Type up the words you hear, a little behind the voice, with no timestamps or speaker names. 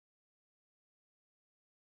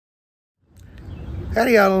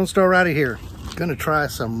Howdy y'all, Lone Star Rider here. Gonna try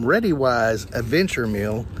some Readywise Adventure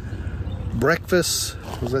Meal breakfast.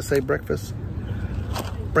 What does that say, breakfast?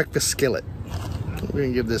 Breakfast skillet. We're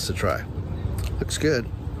gonna give this a try. Looks good.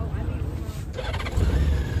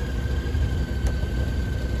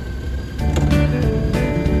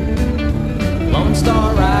 Lone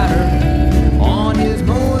Star Rider on his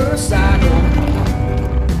motorcycle,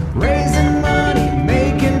 raising money,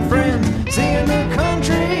 making friends, seeing the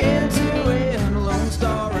country into a Lone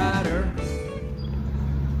Star Rider.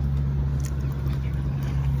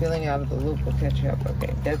 Filling out of the loop will catch you up.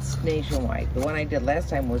 Okay, that's nationwide. The one I did last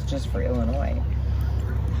time was just for Illinois.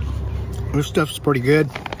 This stuff's pretty good.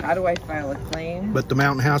 How do I file a claim? But the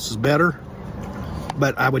Mountain House is better.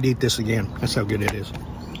 But I would eat this again. That's how good it is.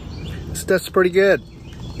 This stuff's pretty good.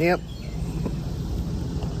 Yep.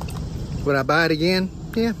 Would I buy it again?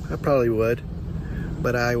 Yeah, I probably would.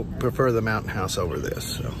 But I prefer the Mountain House over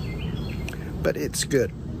this. So. But it's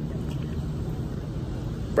good.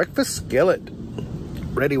 Breakfast skillet.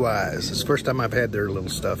 Readywise. It's the first time I've had their little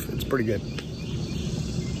stuff. It's pretty good.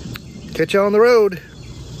 Catch you on the road.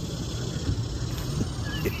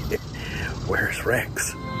 Where's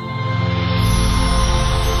Rex?